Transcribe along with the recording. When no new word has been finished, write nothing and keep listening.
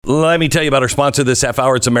Let me tell you about our sponsor this half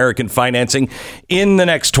hour. It's American Financing. In the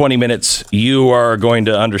next 20 minutes, you are going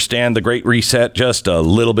to understand the Great Reset just a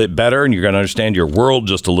little bit better, and you're going to understand your world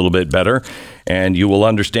just a little bit better, and you will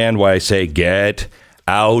understand why I say get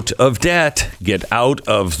out of debt. Get out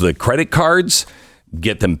of the credit cards.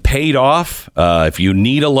 Get them paid off. If you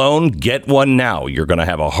need a loan, get one now. You're going to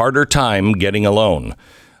have a harder time getting a loan.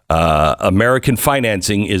 American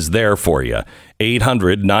Financing is there for you.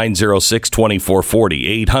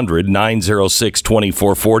 800-906-2440.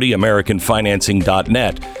 800-906-2440.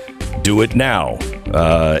 AmericanFinancing.net. Do it now.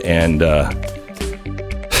 And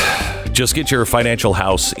just get your financial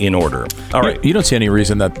house in order. All right. You don't see any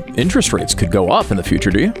reason that interest rates could go up in the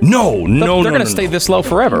future, do you? No. They're going to stay this low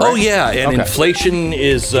forever, right? Oh, yeah. And inflation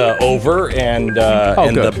is over, and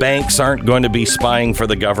the banks aren't going to be spying for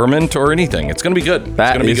the government or anything. It's going to be good.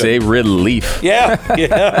 That is a relief.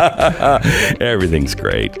 Yeah. Everything's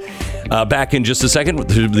great. Back in just a second.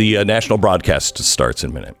 The national broadcast starts in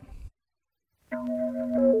a minute.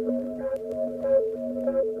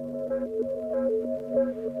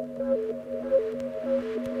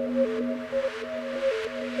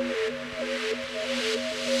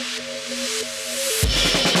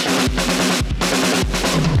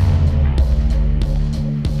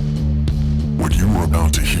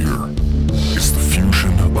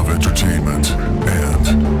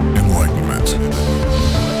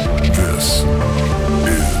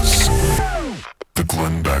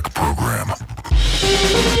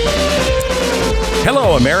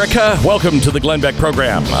 Hello, America. Welcome to the Glenn Beck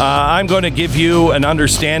program. I'm going to give you an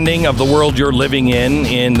understanding of the world you're living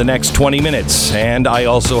in the next 20 minutes. And I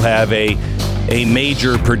also have a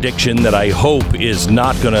major prediction that I hope is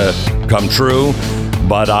not going to come true,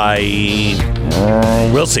 but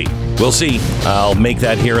we'll see. We'll see. I'll make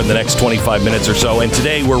that here in the next 25 minutes or so. And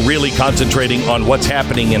today we're really concentrating on what's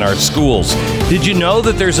happening in our schools. Did you know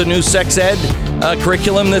that there's a new sex ed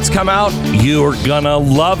curriculum that's come out? You're gonna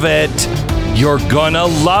love it. You're gonna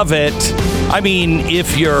love it. I mean,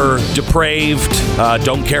 if you're depraved,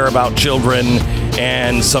 don't care about children,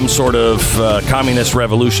 and some sort of communist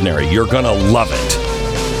revolutionary, you're gonna love it.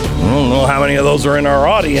 I don't know how many of those are in our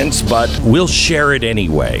audience, but we'll share it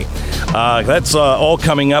anyway. That's all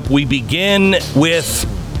coming up. We begin with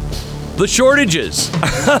the shortages.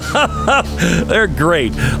 They're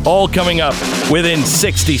great. All coming up within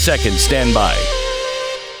 60 seconds. Stand by.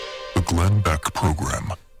 The Glenn Beck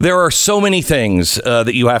Program. There are so many things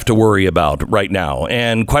that you have to worry about right now.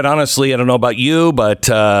 And quite honestly, I don't know about you, but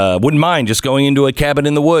wouldn't mind just going into a cabin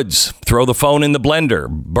in the woods, throw the phone in the blender,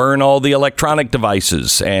 burn all the electronic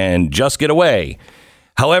devices, and just get away.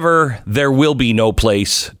 However, there will be no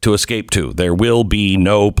place to escape to. There will be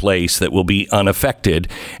no place that will be unaffected.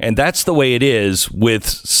 And that's the way it is with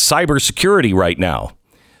cybersecurity right now.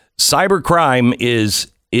 Cybercrime is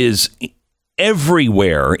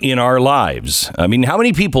everywhere in our lives. I mean, how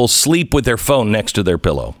many people sleep with their phone next to their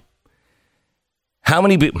pillow? How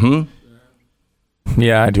many people?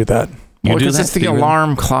 Yeah, I do that. You do because that? it's the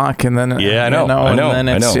alarm clock, and then I know. And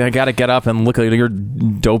then I got to get up and look at your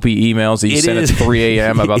dopey emails that you sent at 3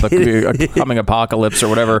 a.m. about the coming apocalypse or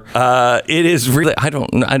whatever. It is really. I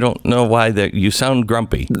don't know why that you sound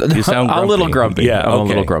grumpy. You sound grumpy. A little grumpy. Yeah, I'm a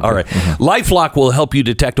little grumpy. All right. Mm-hmm. LifeLock will help you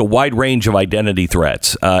detect a wide range of identity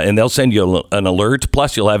threats, and they'll send you an alert.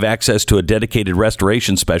 Plus, you'll have access to a dedicated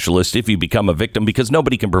restoration specialist if you become a victim, because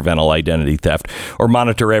nobody can prevent all identity theft or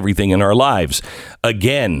monitor everything in our lives.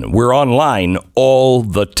 Again, we're online all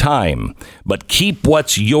the time, but keep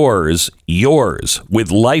what's yours with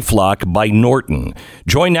LifeLock by Norton.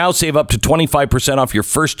 Join now, save up to 25% off your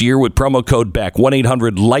first year with promo code BECK.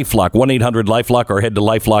 1-800-LifeLock, 1-800-LifeLock, or head to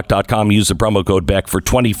lifelock.com. Use the promo code BECK for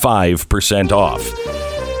 25% off.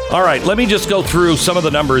 All right, let me just go through some of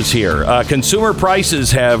the numbers here. Consumer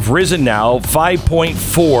prices have risen now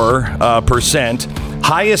 5.4%,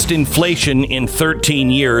 highest inflation in 13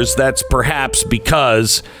 years. That's perhaps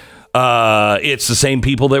because it's the same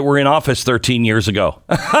people that were in office 13 years ago.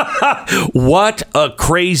 What a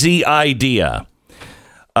crazy idea.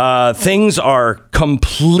 Things are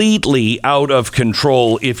completely out of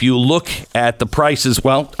control. If you look at the prices,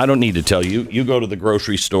 well, I don't need to tell you. You go to the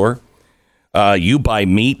grocery store. You buy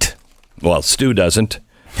meat. Well, Stu doesn't.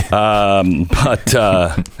 But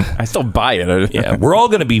I still buy it. Yeah, we're all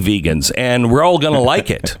going to be vegans, and we're all going to like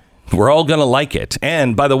it. We're all going to like it.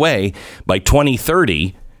 And by the way, by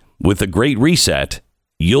 2030, with the Great Reset,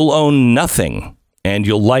 you'll own nothing, and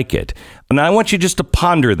you'll like it. And I want you just to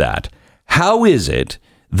ponder that. How is it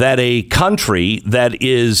that a country that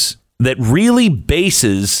really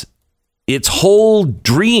bases its whole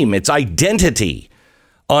dream, its identity,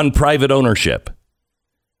 on private ownership,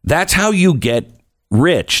 that's how you get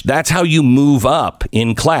rich. That's how you move up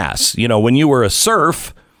in class. You know, when you were a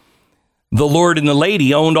serf, the lord and the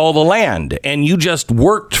lady owned all the land and you just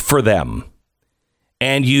worked for them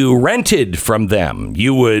and you rented from them.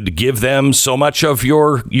 You would give them so much of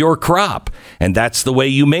your crop, and that's the way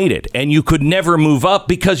you made it. And you could never move up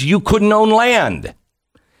because you couldn't own land.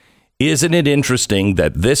 Isn't it interesting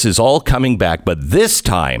that this is all coming back, but this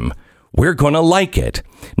time we're going to like it?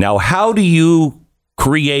 Now, how do you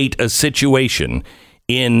create a situation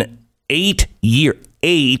in 8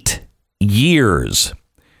 years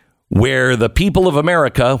where the people of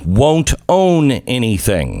America won't own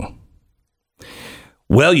anything?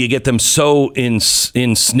 Well, you get them so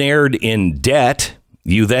ensnared in debt,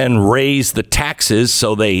 you then raise the taxes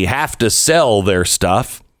so they have to sell their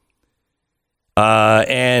stuff,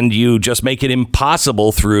 and you just make it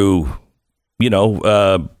impossible through,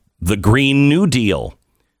 the Green New Deal.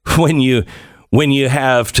 When you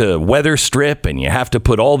have to weather strip and you have to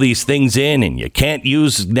put all these things in and you can't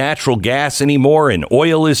use natural gas anymore and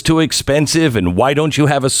oil is too expensive and why don't you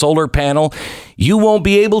have a solar panel? You won't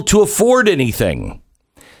be able to afford anything.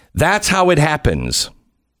 That's how it happens.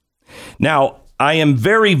 Now, I am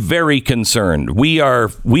very, very concerned. We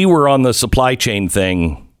were on the supply chain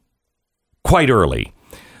thing quite early.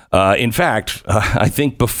 In fact, I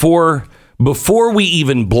think before we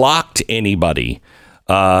even blocked anybody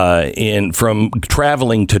from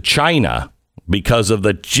traveling to China because of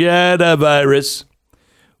the China virus,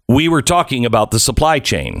 we were talking about the supply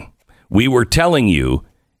chain. We were telling you,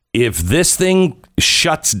 if this thing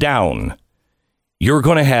shuts down, you're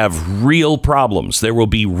going to have real problems. There will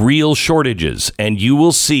be real shortages, and you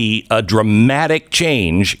will see a dramatic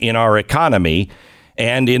change in our economy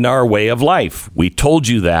and in our way of life. We told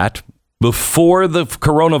you that before the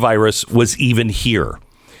coronavirus was even here.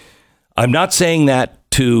 I'm not saying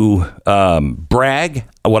that to brag.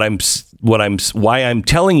 Why I'm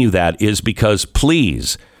telling you that is because,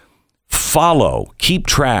 please follow, keep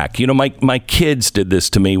track. You know, my kids did this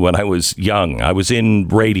to me when I was young. I was in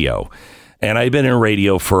radio. And I've been in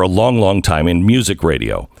radio for a long, long time, in music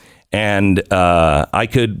radio. And I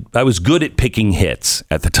was good at picking hits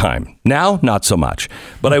at the time. Now, not so much.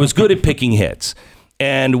 But I was good at picking hits.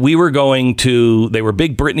 And they were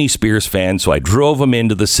big Britney Spears fans. So I drove them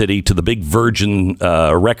into the city to the big Virgin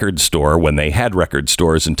record store when they had record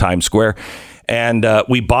stores in Times Square. And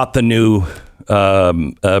we bought the new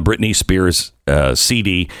Britney Spears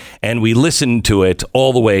CD. And we listened to it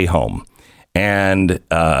all the way home. And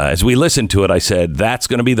as we listened to it, I said, that's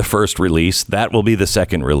going to be the first release. That will be the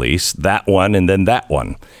second release, that one, and then that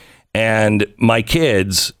one. And my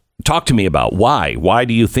kids talked to me about why. Why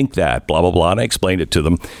do you think that? Blah, blah, blah. And I explained it to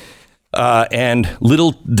them. And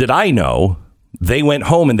little did I know, they went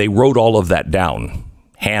home and they wrote all of that down.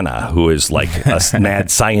 Hannah, who is like a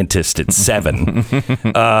mad scientist at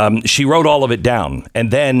 7, she wrote all of it down.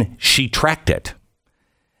 And then she tracked it.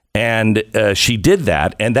 And she did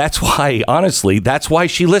that. And that's why, honestly, that's why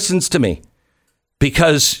she listens to me,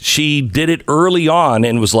 because she did it early on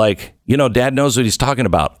and was like, Dad knows what he's talking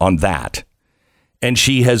about on that. And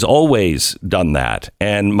she has always done that.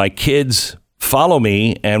 And my kids follow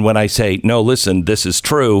me. And when I say, no, listen, this is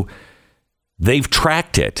true, they've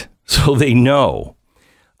tracked it. So they know.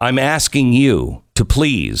 I'm asking you to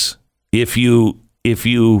please, we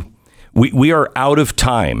are out of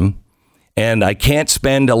time. And I can't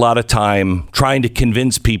spend a lot of time trying to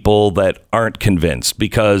convince people that aren't convinced,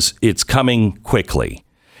 because it's coming quickly.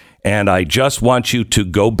 And I just want you to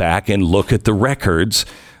go back and look at the records.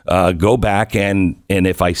 Go back and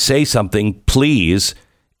if I say something, please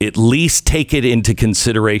at least take it into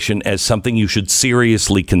consideration as something you should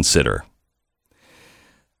seriously consider.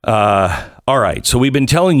 All right. So we've been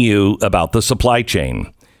telling you about the supply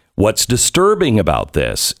chain. What's disturbing about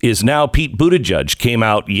this is now Pete Buttigieg came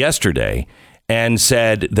out yesterday and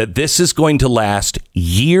said that this is going to last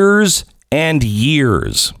years and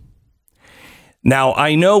years. Now,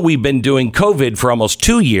 I know we've been doing COVID for almost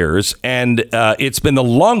 2 years, and it's been the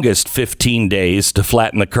longest 15 days to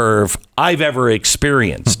flatten the curve I've ever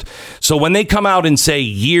experienced. So when they come out and say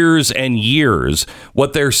years and years,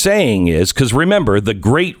 what they're saying is, because remember, the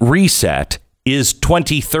Great Reset is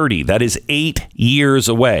 2030. That is 8 years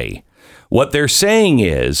away. What they're saying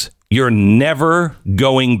is you're never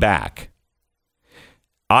going back.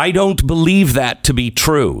 I don't believe that to be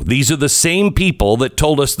true. These are the same people that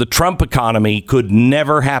told us the Trump economy could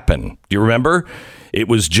never happen. Do you remember? It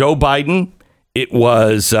was Joe Biden. It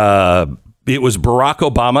was Barack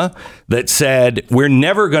Obama that said, we're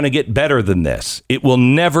never going to get better than this. It will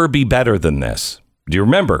never be better than this. Do you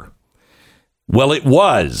remember? Well, it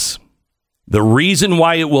was. The reason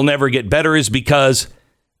why it will never get better is because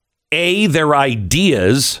A, their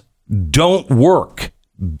ideas don't work.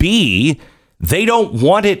 B, they don't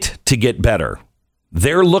want it to get better.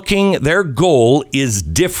 Their goal is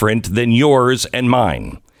different than yours and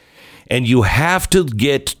mine. And you have to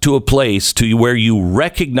get to a place to where you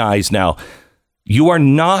recognize now you are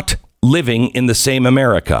not living in the same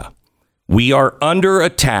America. We are under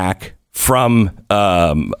attack from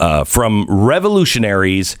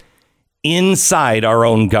revolutionaries inside our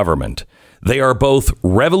own government. They are both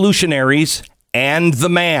revolutionaries and the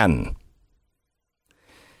man.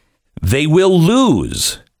 They will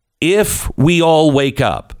lose if we all wake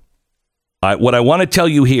up. What I want to tell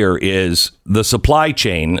you here is the supply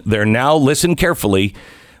chain. They're now, listen carefully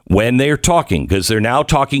when they're talking, because they're now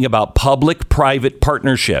talking about public-private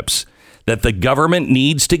partnerships, that the government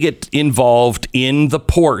needs to get involved in the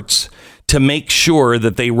ports to make sure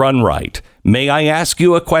that they run right. May I ask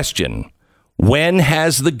you a question? When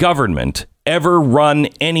has the government ever run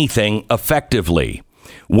anything effectively?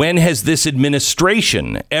 When has this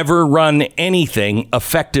administration ever run anything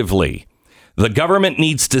effectively? The government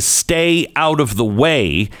needs to stay out of the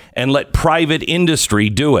way and let private industry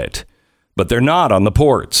do it. But they're not on the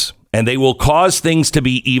ports. And they will cause things to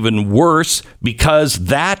be even worse because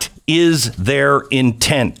that is their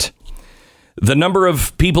intent. The number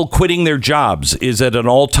of people quitting their jobs is at an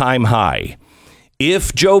all-time high.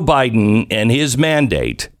 If Joe Biden and his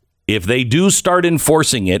mandate, if they do start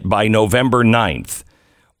enforcing it by November 9th,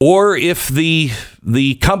 or if the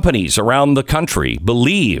companies around the country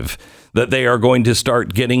believe that they are going to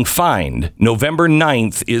start getting fined, November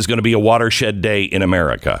 9th is going to be a watershed day in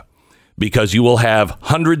America, because you will have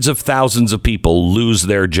hundreds of thousands of people lose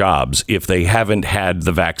their jobs if they haven't had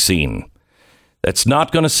the vaccine. That's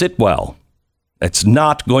not going to sit well. It's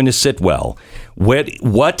not going to sit well.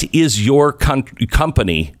 What is your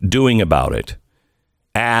company doing about it?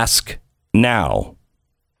 Ask now.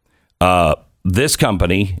 This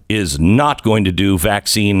company is not going to do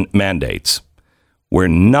vaccine mandates. We're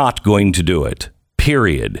not going to do it.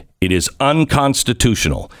 Period. It is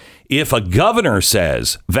unconstitutional. If a governor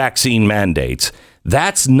says vaccine mandates,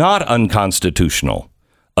 that's not unconstitutional.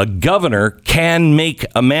 A governor can make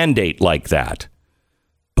a mandate like that.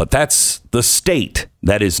 But that's the state.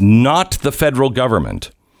 That is not the federal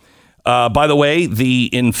government. By the way, the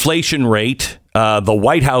inflation rate, the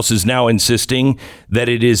White House is now insisting that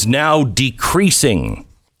it is now decreasing.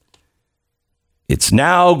 It's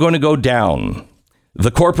now going to go down.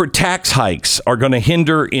 The corporate tax hikes are going to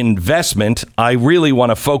hinder investment. I really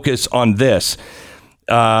want to focus on this.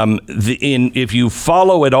 If you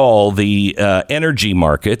follow at all the energy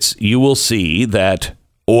markets, you will see that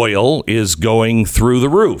oil is going through the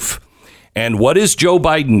roof. And what is Joe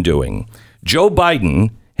Biden doing? Joe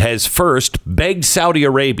Biden has first begged Saudi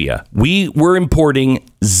Arabia. We were importing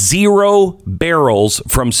 0 barrels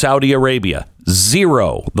from Saudi Arabia.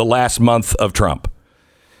 0 the last month of Trump.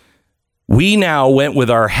 We now went with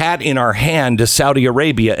our hat in our hand to Saudi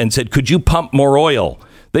Arabia and said, could you pump more oil?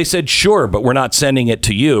 They said, sure, but we're not sending it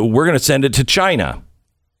to you. We're going to send it to China.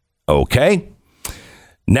 Okay.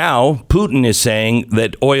 Now, Putin is saying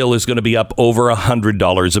that oil is going to be up over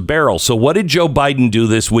 $100 a barrel. So what did Joe Biden do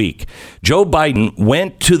this week? Joe Biden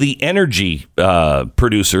went to the energy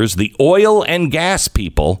producers, the oil and gas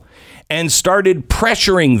people, and started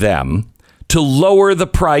pressuring them to lower the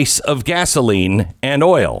price of gasoline and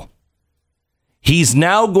oil. He's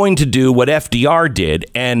now going to do what FDR did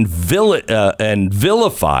and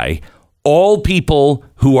vilify all people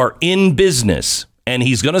who are in business. And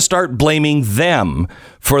he's going to start blaming them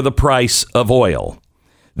for the price of oil.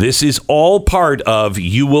 This is all part of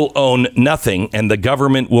you will own nothing and the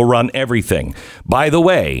government will run everything. By the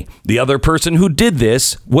way, the other person who did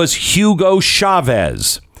this was Hugo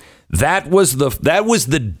Chavez. That was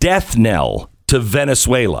the death knell to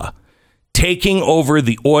Venezuela, taking over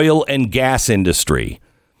the oil and gas industry.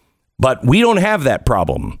 But we don't have that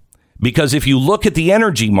problem, because if you look at the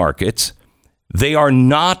energy markets, they are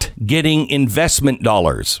not getting investment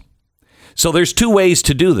dollars. So there's 2 ways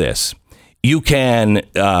to do this. You can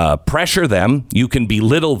pressure them, you can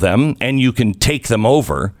belittle them, and you can take them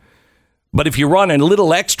over. But if you run a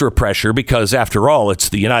little extra pressure, because after all, it's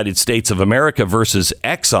the United States of America versus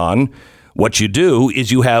Exxon, what you do is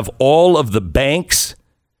you have all of the banks,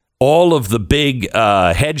 all of the big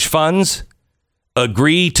hedge funds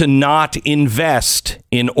agree to not invest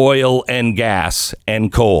in oil and gas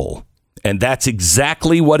and coal. And that's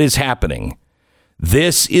exactly what is happening.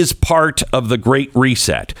 This is part of the Great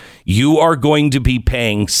Reset. You are going to be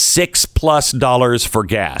paying $6+ for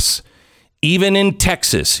gas. Even in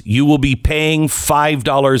Texas, you will be paying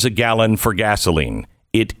 $5 a gallon for gasoline.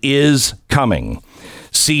 It is coming.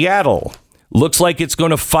 Seattle looks like it's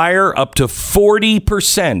going to fire up to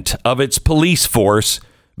 40% of its police force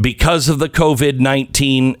because of the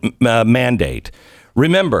COVID-19 mandate.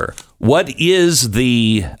 Remember, what is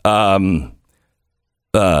the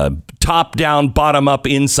top-down, bottom-up,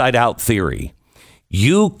 inside-out theory?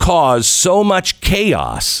 You cause so much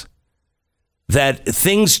chaos that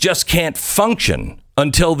things just can't function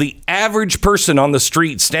until the average person on the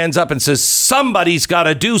street stands up and says, somebody's got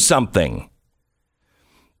to do something.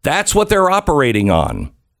 That's what they're operating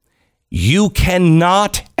on. You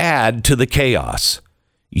cannot add to the chaos.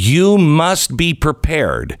 You must be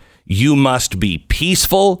prepared. You must be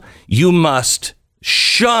peaceful. You must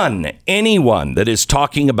shun anyone that is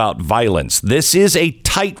talking about violence. This is a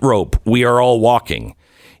tightrope we are all walking.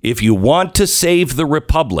 If you want to save the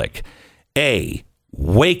republic, A,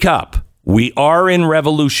 wake up. We are in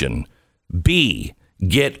revolution. B,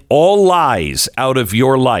 get all lies out of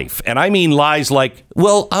your life. And I mean lies like,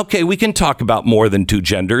 well, okay, we can talk about more than two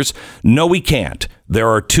genders. No, we can't. There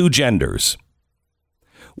are two genders.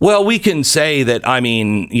 Well, we can say that,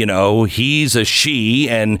 he's a she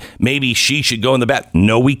and maybe she should go in the bath.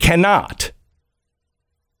 No, we cannot.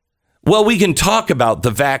 Well, we can talk about the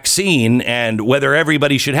vaccine and whether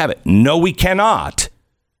everybody should have it. No, we cannot.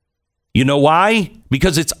 You know why?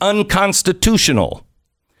 Because it's unconstitutional.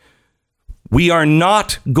 We are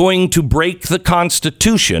not going to break the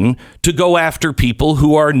Constitution to go after people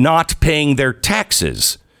who are not paying their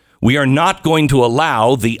taxes. We are not going to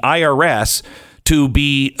allow the IRS to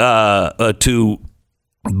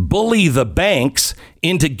bully the banks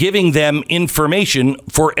into giving them information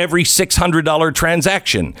for every $600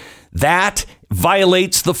 transaction. That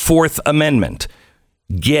violates the Fourth Amendment.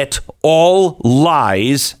 Get all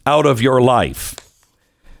lies out of your life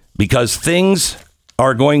because things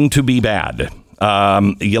are going to be bad.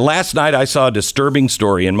 Last night I saw a disturbing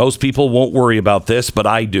story, and most people won't worry about this, but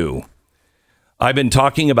I do. I've been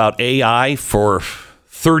talking about AI for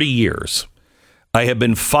 30 years. I have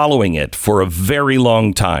been following it for a very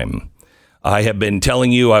long time. I have been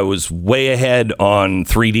telling you I was way ahead on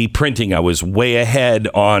 3D printing. I was way ahead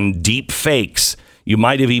on deep fakes. You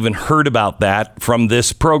might have even heard about that from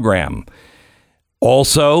this program.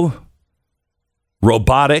 Also,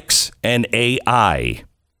 robotics and AI.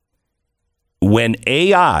 When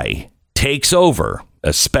AI takes over,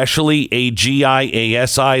 especially AGI,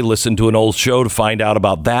 ASI, listen to an old show to find out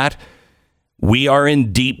about that. We are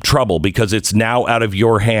in deep trouble because it's now out of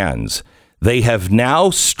your hands. They have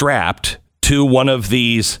now strapped to one of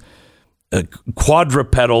these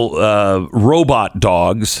quadrupedal robot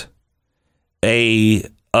dogs a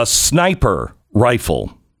sniper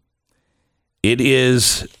rifle. It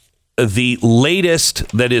is the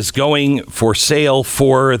latest that is going for sale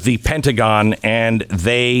for the Pentagon, and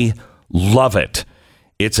they love it.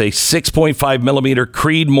 It's a 6.5 millimeter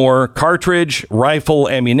Creedmoor cartridge, rifle,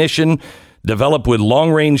 ammunition, developed with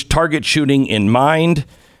long-range target shooting in mind.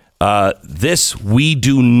 This we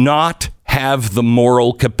do not have the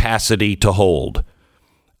moral capacity to hold.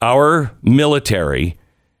 Our military,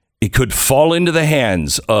 it could fall into the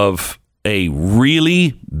hands of a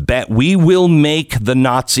really bad... We will make the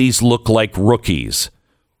Nazis look like rookies.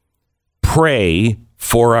 Pray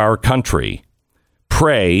for our country.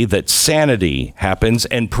 Pray that sanity happens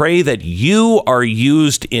and pray that you are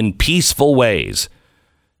used in peaceful ways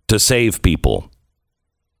to save people.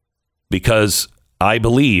 Because I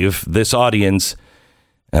believe this audience,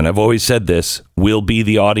 and I've always said this, will be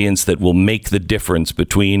the audience that will make the difference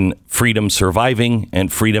between freedom surviving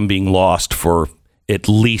and freedom being lost for at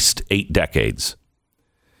least 8 decades.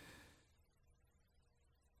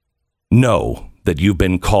 Know that you've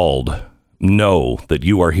been called. Know that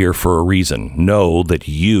you are here for a reason. Know that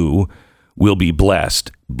you will be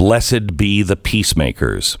blessed. Blessed be the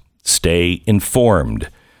peacemakers. Stay informed.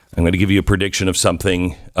 I'm going to give you a prediction of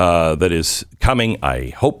something that is coming.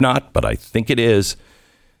 I hope not, but I think it is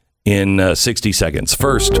in 60 seconds.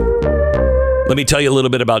 First, let me tell you a little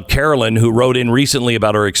bit about Carolyn, who wrote in recently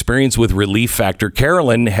about her experience with Relief Factor.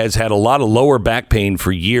 Carolyn has had a lot of lower back pain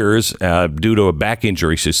for years due to a back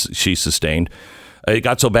injury she sustained. It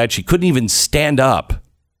got so bad she couldn't even stand up.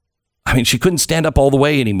 I mean, she couldn't stand up all the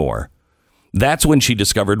way anymore. That's when she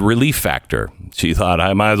discovered Relief Factor. She thought,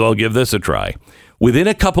 I might as well give this a try. Within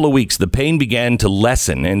a couple of weeks, the pain began to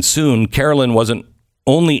lessen, and soon Carolyn wasn't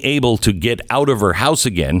only able to get out of her house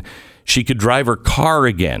again, she could drive her car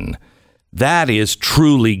again. That is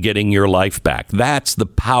truly getting your life back. That's the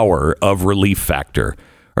power of Relief Factor.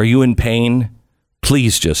 Are you in pain?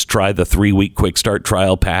 Please just try the 3-week quick start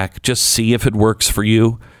trial pack. Just see if it works for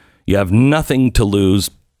you. You have nothing to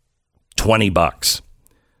lose. $20.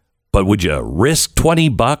 But would you risk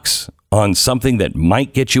 $20 on something that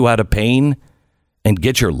might get you out of pain and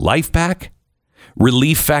get your life back?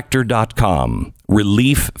 ReliefFactor.com.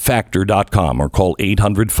 ReliefFactor.com, or call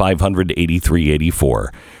 800-500-8384.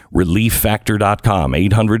 ReliefFactor.com,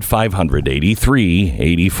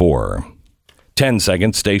 800-500-8384. 10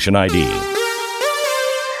 seconds, station ID.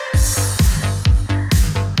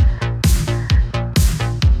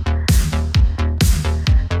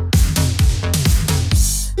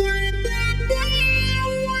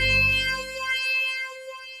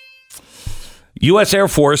 U.S. Air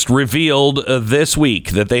Force revealed this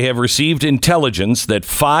week that they have received intelligence that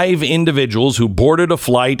 5 individuals who boarded a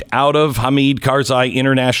flight out of Hamid Karzai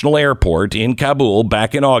International Airport in Kabul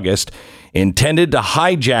back in August intended to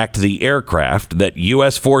hijack the aircraft that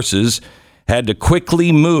U.S. forces had to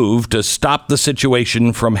quickly move to stop the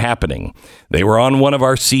situation from happening. They were on one of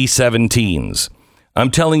our C-17s. I'm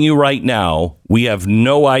telling you right now, we have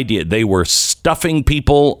no idea. They were stuffing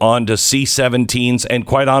people onto C-17s, and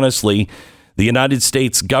quite honestly, the United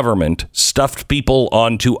States government stuffed people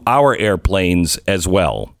onto our airplanes as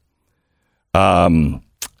well. There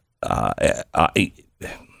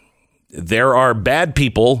are bad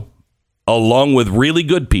people along with really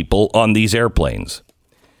good people on these airplanes.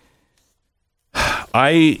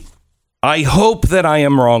 I hope that I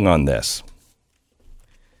am wrong on this.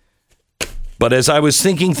 But as I was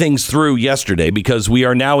thinking things through yesterday, because we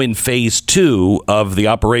are now in phase 2 of the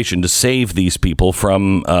operation to save these people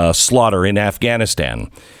from slaughter in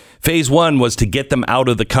Afghanistan. Phase 1 was to get them out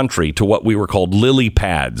of the country to what we were called lily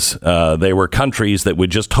pads. They were countries that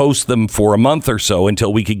would just host them for a month or so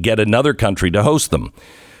until we could get another country to host them.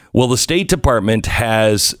 Well, the State Department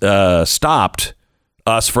has stopped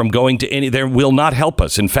us from going to any. They will not help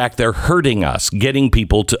us. In fact, they're hurting us getting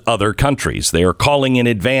people to other countries. They are calling in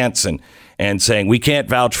advance and saying, we can't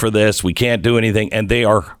vouch for this, we can't do anything, and they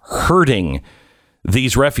are hurting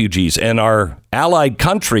these refugees. And our allied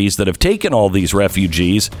countries that have taken all these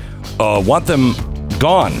refugees want them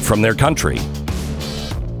gone from their country.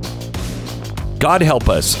 God help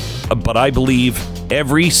us, but I believe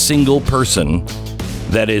every single person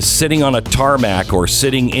that is sitting on a tarmac or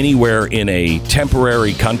sitting anywhere in a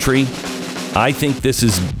temporary country, I think this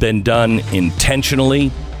has been done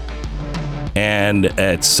intentionally. And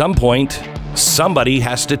at some point, somebody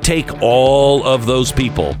has to take all of those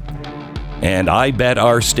people. And I bet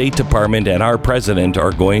our State Department and our president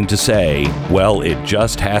are going to say, well, it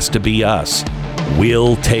just has to be us.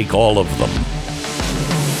 We'll take all of them.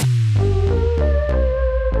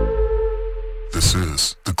 This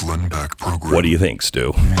is the Glenn Beck Program. What do you think,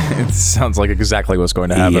 Stu? It sounds like exactly what's going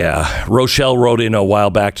to happen. Yeah. Rochelle wrote in a while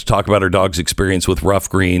back to talk about her dog's experience with rough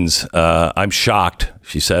greens. I'm shocked.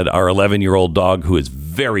 She said our 11-year-old dog, who is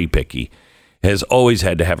very picky, has always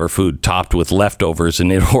had to have her food topped with leftovers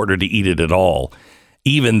in order to eat it at all.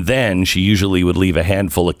 Even then, she usually would leave a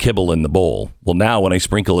handful of kibble in the bowl. Well, now when I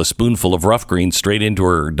sprinkle a spoonful of rough greens straight into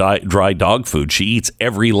her dry dog food, she eats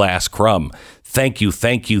every last crumb. Thank you,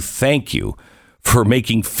 thank you, thank you for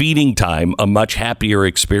making feeding time a much happier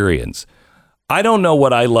experience. I don't know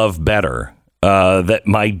what I love better, that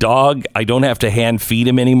my dog, I don't have to hand feed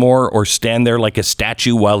him anymore or stand there like a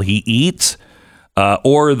statue while he eats,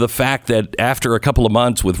 or the fact that after a couple of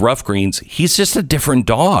months with rough greens, he's just a different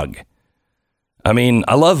dog. I mean,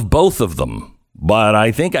 I love both of them, but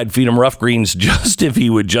I think I'd feed him rough greens just if he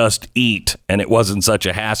would just eat and it wasn't such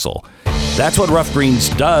a hassle. That's what rough greens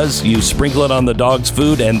does. You sprinkle it on the dog's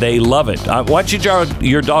food and they love it. I want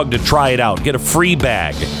your dog to try it out. Get a free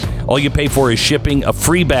bag. All you pay for is shipping, a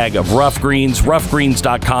free bag of rough greens,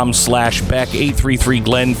 roughgreens.com/Beck,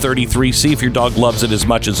 833-GLEN-33. See if your dog loves it as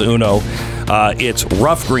much as Uno. It's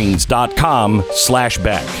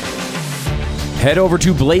roughgreens.com/Beck. Head over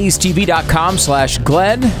to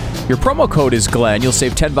blazetv.com/Glenn. Your promo code is Glenn. You'll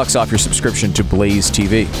save $10 off your subscription to Blaze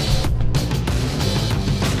TV.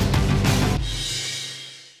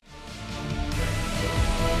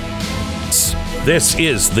 This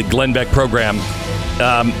is the Glenn Beck program.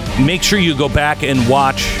 Make sure you go back and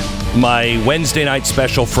watch my Wednesday night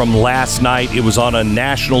special from last night. It was on a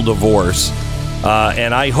national divorce.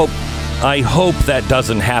 And I hope that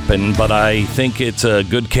doesn't happen, but I think it's a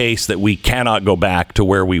good case that we cannot go back to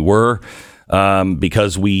where we were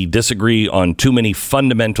because we disagree on too many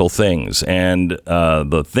fundamental things. And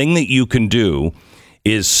the thing that you can do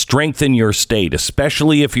is strengthen your state,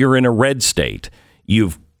 especially if you're in a red state.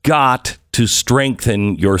 You've got to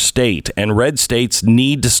strengthen your state, and red states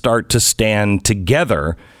need to start to stand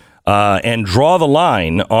together and draw the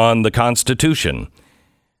line on the Constitution.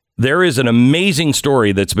 There is an amazing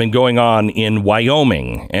story that's been going on in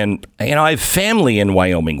Wyoming, and I have family in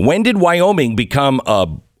Wyoming. When did Wyoming become a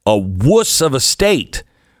wuss of a state?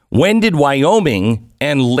 When did Wyoming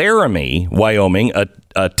and Laramie, Wyoming,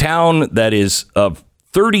 a town that is of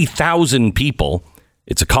 30,000 people,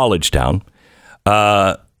 it's a college town,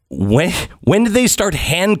 when did they start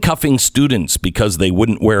handcuffing students because they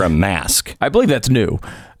wouldn't wear a mask? I believe that's new.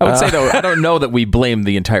 I would say, though, I don't know that we blame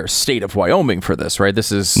the entire state of Wyoming for this, right?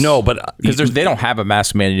 This is... No, but... Because they don't have a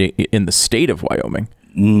mask mandate in the state of Wyoming.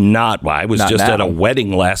 I was just at a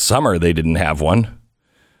wedding last summer. They didn't have one.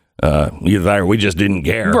 Either we just didn't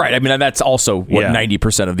care. Right. I mean, that's also what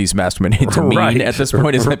 90% of these mask mandates mean at this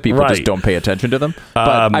point, is that people just don't pay attention to them.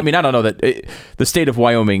 But I mean, I don't know that the state of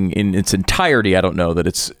Wyoming in its entirety, I don't know that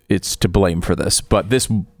it's to blame for this. But this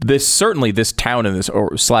certainly this town and this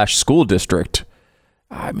 / school district,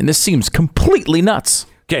 I mean, this seems completely nuts.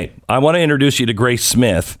 Okay. I want to introduce you to Grace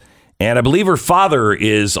Smith, and I believe her father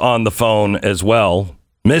is on the phone as well,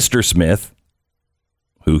 Mr. Smith,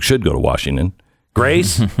 who should go to Washington.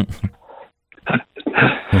 Grace?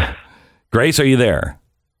 Grace, are you there?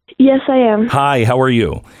 Yes, I am. Hi, how are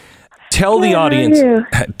you? Tell the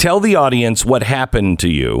audience what happened to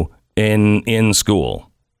you in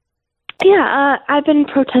school. Yeah, I've been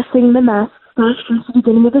protesting the mask since the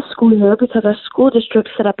beginning of the school year because our school district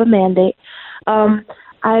set up a mandate.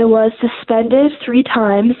 I was suspended 3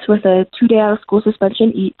 times with a 2-day out of school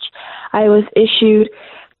suspension each. I was issued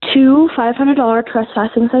 2 $500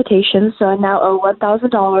 trespassing citations, so I now owe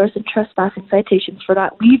 $1,000 in trespassing citations for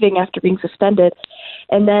not leaving after being suspended.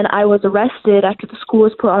 And then I was arrested after the school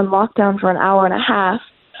was put on lockdown for an hour and a half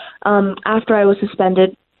after I was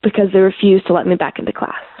suspended because they refused to let me back into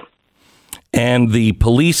class. And the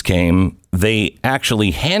police came. They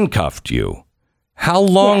actually handcuffed you. How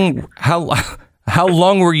long? Yes. How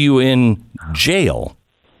long were you in jail?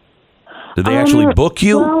 Did they actually book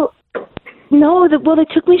you? Well, no, they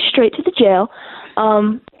took me straight to the jail,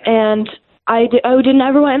 and I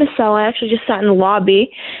never went in a cell. I actually just sat in the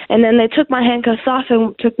lobby, and then they took my handcuffs off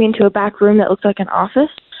and took me into a back room that looked like an office.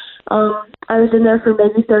 I was in there for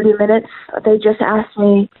maybe 30 minutes. They just asked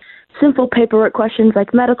me simple paperwork questions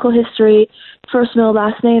like medical history, first, middle,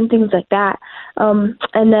 last name, things like that. And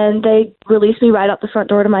then they released me right out the front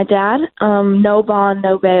door to my dad. No bond,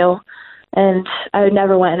 no bail, and I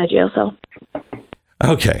never went in a jail cell.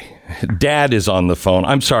 Okay. Dad is on the phone.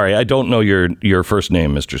 I'm sorry. I don't know your first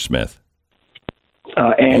name, Mr. Smith.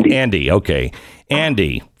 Andy. Andy. Okay.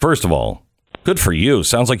 Andy, first of all, good for you.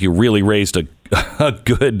 Sounds like you really raised a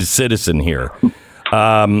good citizen here.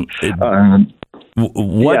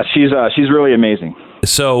 What? Yeah, she's really amazing.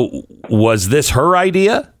 So was this her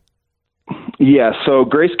idea? Yeah. So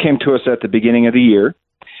Grace came to us at the beginning of the year.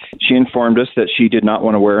 She informed us that she did not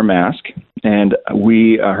want to wear a mask, and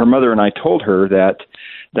her mother and I told her that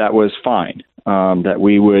was fine, that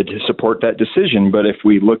we would support that decision. But if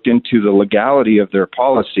we looked into the legality of their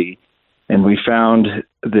policy and we found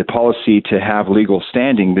the policy to have legal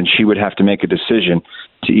standing, then she would have to make a decision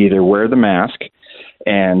to either wear the mask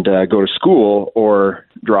and go to school or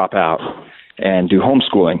drop out and do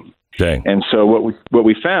homeschooling. Okay. And so what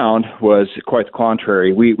we found was quite the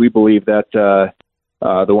contrary. We believe that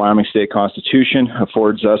the Wyoming State Constitution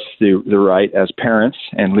affords us the right as parents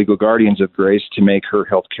and legal guardians of Grace to make her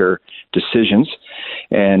healthcare decisions.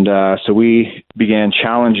 And so we began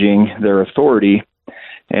challenging their authority.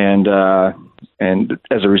 And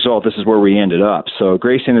as a result, this is where we ended up. So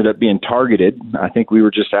Grace ended up being targeted. I think we were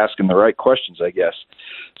just asking the right questions, I guess.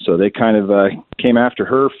 So they kind of came after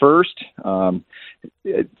her first. So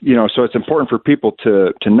it's important for people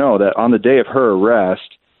to know that on the day of her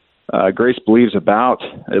arrest, Grace believes about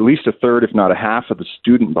at least a third, if not a half, of the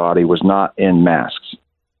student body was not in masks.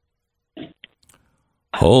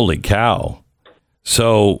 Holy cow.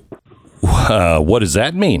 So what does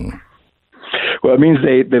that mean? Well, it means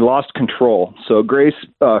they lost control. So Grace,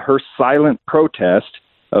 her silent protest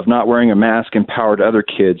of not wearing a mask empowered other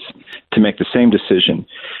kids to make the same decision.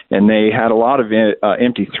 And they had a lot of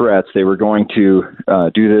empty threats. They were going to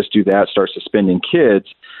do this, do that, start suspending kids.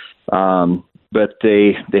 But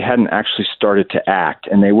they hadn't actually started to act,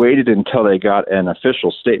 and they waited until they got an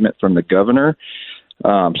official statement from the governor.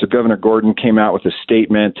 So Governor Gordon came out with a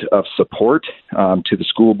statement of support to the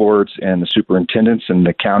school boards and the superintendents and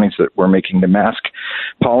the counties that were making the mask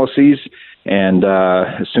policies. And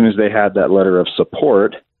as soon as they had that letter of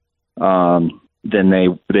support, then they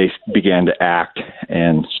began to act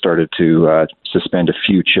and started to suspend a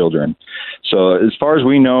few children. So as far as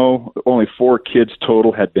we know, only 4 kids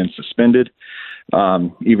total had been suspended,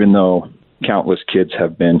 even though countless kids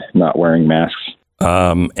have been not wearing masks.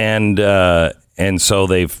 And so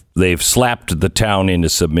they've slapped the town into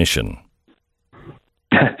submission.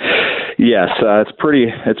 Yes, it's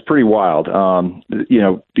pretty wild.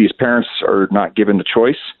 These parents are not given the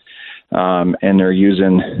choice. and they're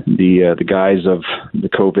using the guise of the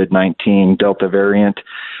COVID-19 Delta variant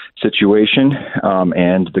situation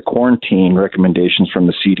and the quarantine recommendations from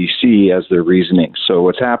the CDC as their reasoning. So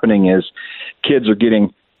what's happening is kids are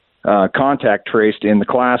getting contact traced in the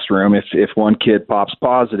classroom if one kid pops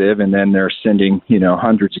positive, and then they're sending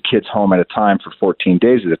hundreds of kids home at a time for 14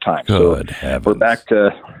 days at a time. Good so heavens.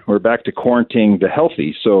 we're back to quarantining the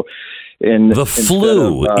healthy. So the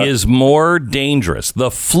flu is more dangerous.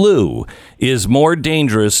 The flu is more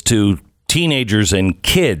dangerous to teenagers and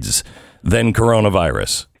kids than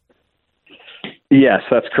coronavirus. Yes,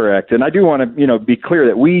 that's correct. And I do want to, be clear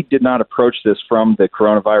that we did not approach this from the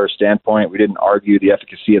coronavirus standpoint. We didn't argue the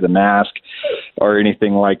efficacy of the mask or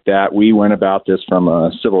anything like that. We went about this from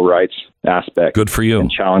a civil rights aspect. Good for you.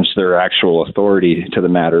 And challenged their actual authority to the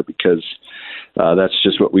matter, because that's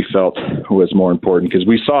just what we felt was more important, because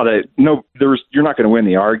we saw that you're not going to win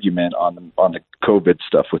the argument on the COVID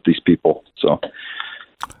stuff with these people. So,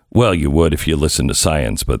 well, you would if you listened to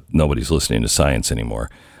science, but nobody's listening to science anymore.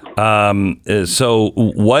 So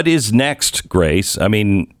what is next, Grace? I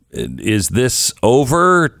mean, is this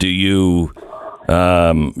over? Do you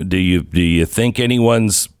think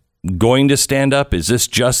anyone's going to stand up? Is this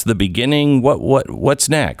just the beginning? What's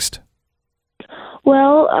next?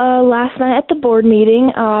 Well, last night at the board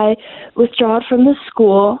meeting, I withdrew from the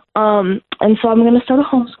school, and so I'm going to start a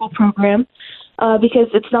homeschool program because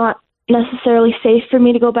it's not necessarily safe for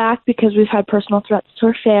me to go back, because we've had personal threats to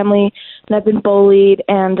our family, and I've been bullied,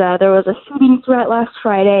 and there was a shooting threat last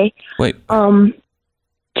Friday. Wait. To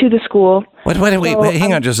the school. Wait,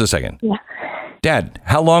 hang on just a second. Yeah. Dad,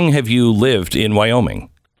 how long have you lived in Wyoming?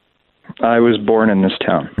 I was born in this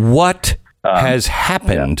town. What has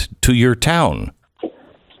happened to your town?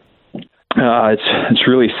 It's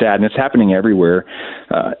really sad, and it's happening everywhere.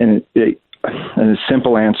 And the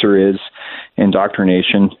simple answer is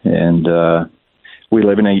indoctrination. And we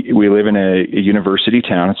live in a university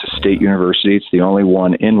town. It's a state university. It's the only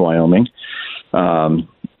one in Wyoming, and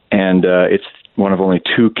it's one of only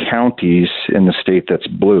 2 counties in the state that's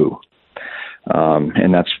blue,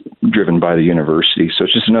 and that's driven by the university. So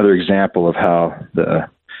it's just another example of how the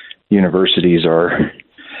universities are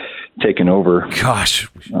taken over. Gosh,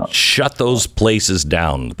 shut those places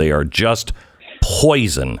down. They are just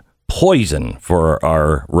poison for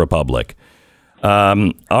our republic.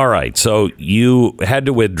 All right. So you had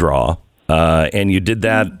to withdraw, and you did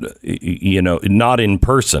that, not in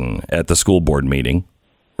person at the school board meeting,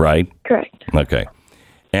 right? Correct. Okay.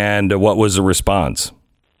 And what was the response?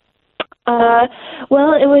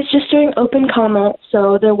 Well, it was just during open comment,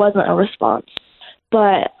 so there wasn't a response.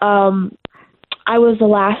 But I was the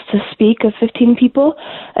last to speak of 15 people,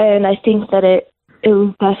 and I think that it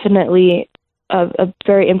was definitely a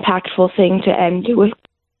very impactful thing to end with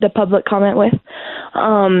the public comment with.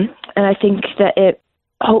 And I think that it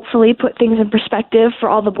hopefully put things in perspective for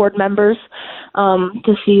all the board members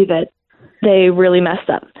to see that they really messed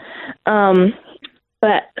up.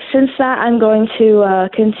 But since that, I'm going to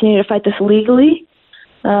continue to fight this legally.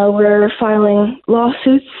 We're filing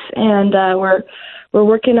lawsuits, and we're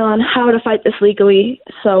working on how to fight this legally.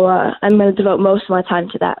 So I'm going to devote most of my time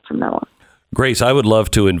to that from now on. Grace, I would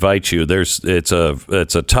love to invite you. It's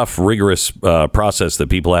a tough, rigorous process that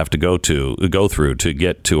people have to go through to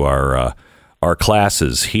get to our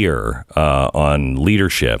classes here on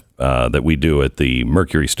leadership that we do at the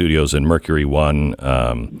Mercury Studios and Mercury One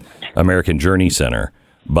American Journey Center.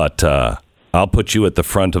 But I'll put you at the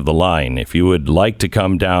front of the line. If you would like to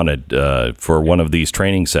come down for one of these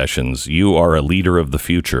training sessions, you are a leader of the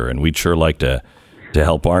future, and we'd sure like to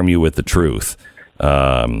help arm you with the truth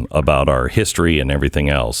about our history and everything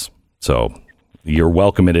else. So you're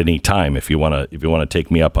welcome at any time if you want to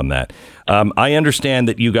take me up on that. I understand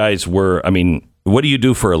that you guys were. I mean, what do you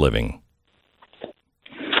do for a living?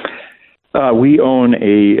 We own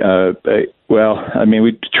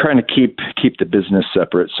we're trying to keep the business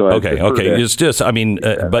separate. So okay. It's just, I mean,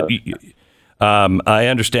 but I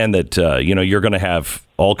understand that you're going to have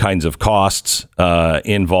all kinds of costs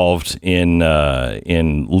involved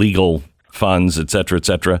in legal funds, et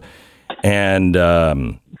cetera, and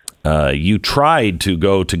you tried to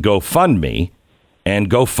go to GoFundMe, and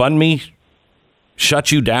GoFundMe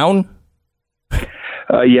shut you down.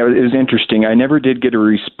 Yeah, it was interesting. I never did get a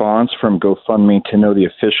response from GoFundMe to know the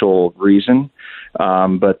official reason,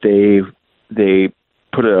 but they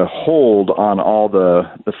put a hold on all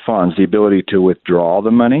the funds, the ability to withdraw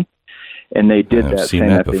the money, and they did that, saying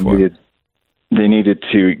that they needed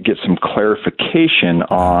to get some clarification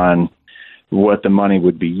on what the money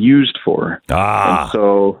would be used for. And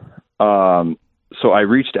so I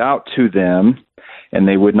reached out to them, and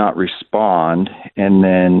they would not respond. And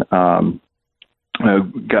then I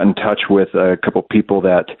got in touch with a couple people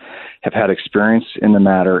that have had experience in the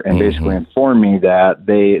matter, and basically informed me that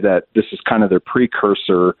that this is kind of their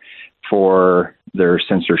precursor for their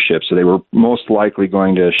censorship. So they were most likely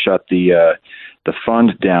going to shut the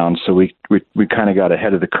fund down. So we kind of got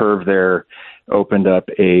ahead of the curve there, opened up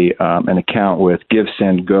an account with Give,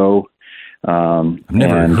 Send, Go. I've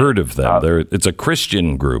never heard of them. It's a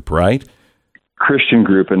Christian group, right? Christian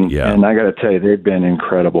group, and I got to tell you, they've been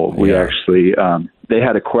incredible. We actually they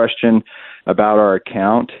had a question about our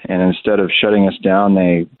account, and instead of shutting us down,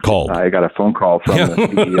 they called. I got a phone call from the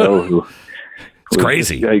CEO who. It's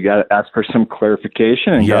crazy. You got to ask for some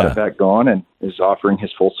clarification, and got it back going, and is offering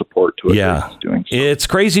his full support to what he's doing. So, it's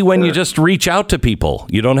crazy when you just reach out to people.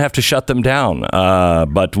 You don't have to shut them down.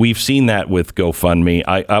 But we've seen that with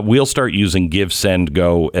GoFundMe. We'll start using Give, Send,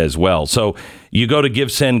 Go as well. So you go to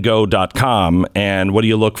givesendgo.com, and what do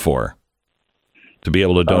you look for to be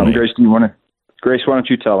able to donate? Grace, why don't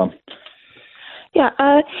you tell them?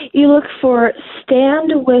 Yeah, you look for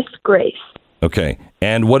Stand with Grace. Okay.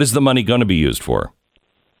 And what is the money going to be used for?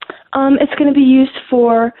 It's going to be used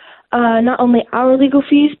for not only our legal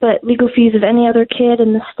fees, but legal fees of any other kid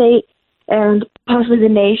in the state and possibly the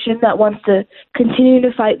nation that wants to continue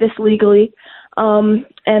to fight this legally. And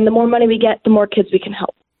the more money we get, the more kids we can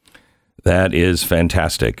help. That is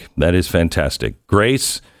fantastic. That is fantastic.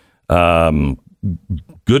 Grace,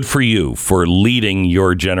 good for you for leading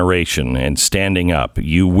your generation and standing up.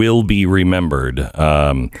 You will be remembered.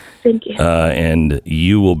 Thank you. And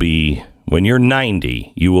you will be, when you're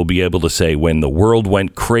 90, you will be able to say, when the world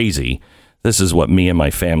went crazy, this is what me and my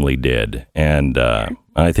family did. And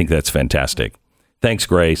I think that's fantastic. Thanks,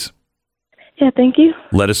 Grace. Yeah, thank you.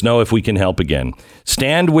 Let us know if we can help again.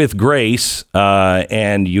 Stand with Grace,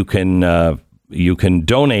 and you can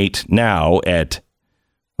donate now at,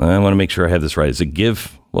 I want to make sure I have this right. Is it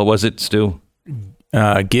Give? What was it, Stu?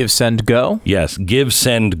 Give, Send, Go? Yes,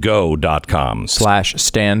 givesendgo.com.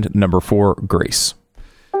 /stand4 Grace.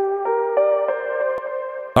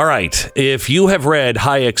 All right. If you have read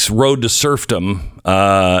Hayek's Road to Serfdom,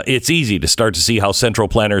 it's easy to start to see how central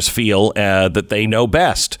planners feel that they know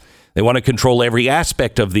best. They want to control every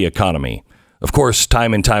aspect of the economy. Of course,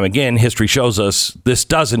 time and time again, history shows us this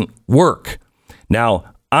doesn't work. Now,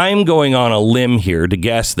 I'm going on a limb here to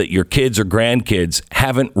guess that your kids or grandkids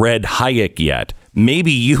haven't read Hayek yet.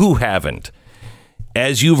 Maybe you haven't.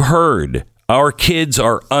 As you've heard, our kids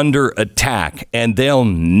are under attack, and they'll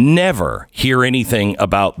never hear anything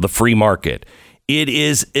about the free market. It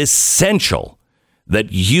is essential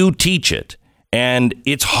that you teach it, and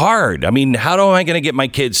it's hard. I mean, how am I going to get my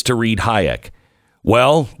kids to read Hayek?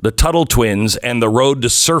 Well, the Tuttle Twins and the Road to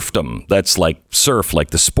Serfdom, that's like surf,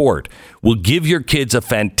 like the sport, will give your kids a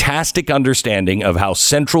fantastic understanding of how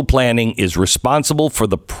central planning is responsible for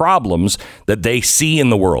the problems that they see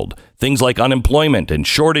in the world. Things like unemployment and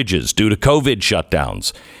shortages due to COVID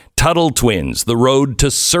shutdowns. Tuttle Twins, The Road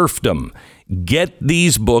to Serfdom. Get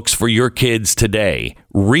these books for your kids today.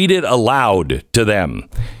 Read it aloud to them.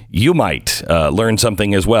 You might learn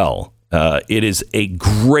something as well. It is a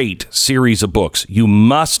great series of books. You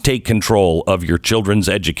must take control of your children's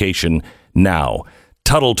education now.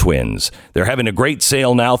 Tuttle Twins. They're having a great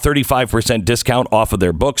sale now, 35% discount off of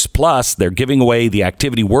their books. Plus, they're giving away the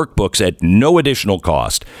activity workbooks at no additional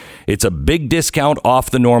cost. It's a big discount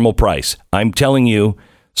off the normal price. I'm telling you,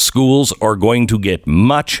 schools are going to get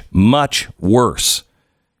much, much worse.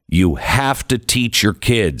 You have to teach your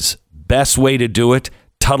kids. Best way to do it,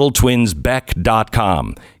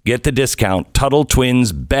 TuttleTwinsBeck.com. Get the discount,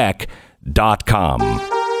 TuttleTwinsBeck.com.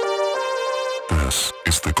 This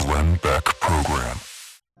is the Glenn Beck Program.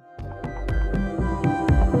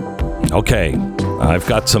 Okay, I've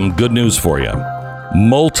got some good news for you.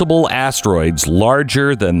 Multiple asteroids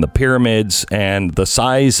larger than the pyramids and the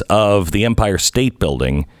size of the Empire State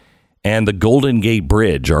Building and the Golden Gate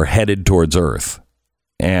Bridge are headed towards Earth.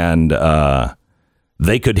 And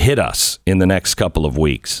they could hit us in the next couple of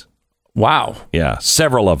weeks. Wow. Yeah,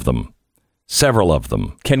 several of them. Several of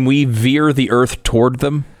them. Can we veer the Earth toward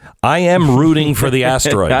them? I am rooting for the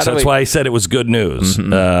asteroids. That's why I said it was good news.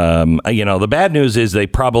 Mm-hmm. The bad news is they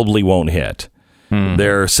probably won't hit.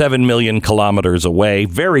 They're 7 million kilometers away.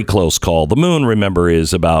 Very close call. The moon, remember,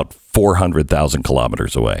 is about 400,000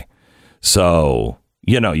 kilometers away. So,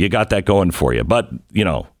 you got that going for you. But,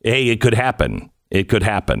 hey, it could happen. It could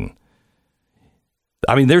happen.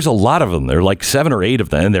 I mean, there's a lot of them. There are like 7 or 8 of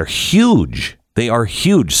them, and they're huge. They are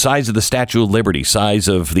huge. Size of the Statue of Liberty, size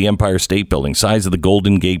of the Empire State Building, size of the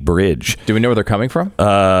Golden Gate Bridge. Do we know where they're coming from?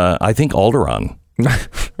 I think Alderaan.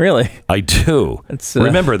 Really? I do.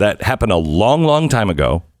 Remember, that happened a long, long time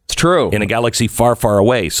ago. It's true. In a galaxy far, far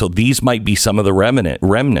away. So these might be some of the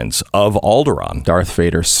remnants of Alderaan. Darth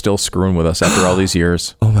Vader's still screwing with us after all these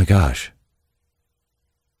years. Oh, my gosh.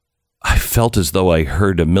 I felt as though I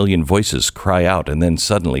heard a million voices cry out, and then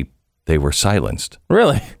suddenly they were silenced.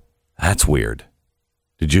 Really? That's weird.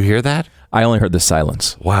 Did you hear that? I only heard the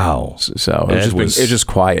silence. Wow. So it's just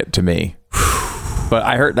quiet to me. But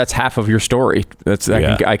I heard that's half of your story.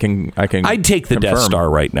 I can. I'd take the Death Star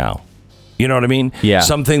right now. You know what I mean? Yeah.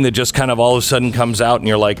 Something that just kind of all of a sudden comes out and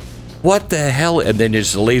you're like, what the hell? And then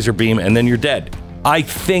just a laser beam and then you're dead. I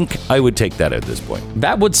think I would take that at this point.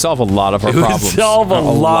 That would solve a lot of our problems. It would solve a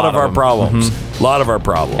lot of our problems. A lot of our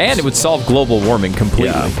problems. And it would solve global warming completely.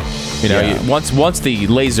 Yeah. You know, once the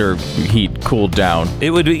laser heat cooled down.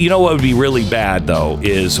 It would be, you know what would be really bad, though,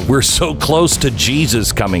 is we're so close to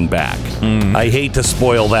Jesus coming back. I hate to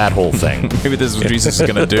spoil that whole thing. Maybe this is what Jesus is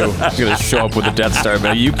going to do. He's going to show up with a Death Star.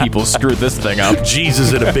 But you people screwed this thing up.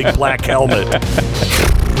 Jesus in a big black helmet.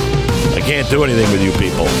 I can't do anything with you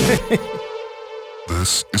people.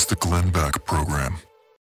 This is the Glenn Beck Program.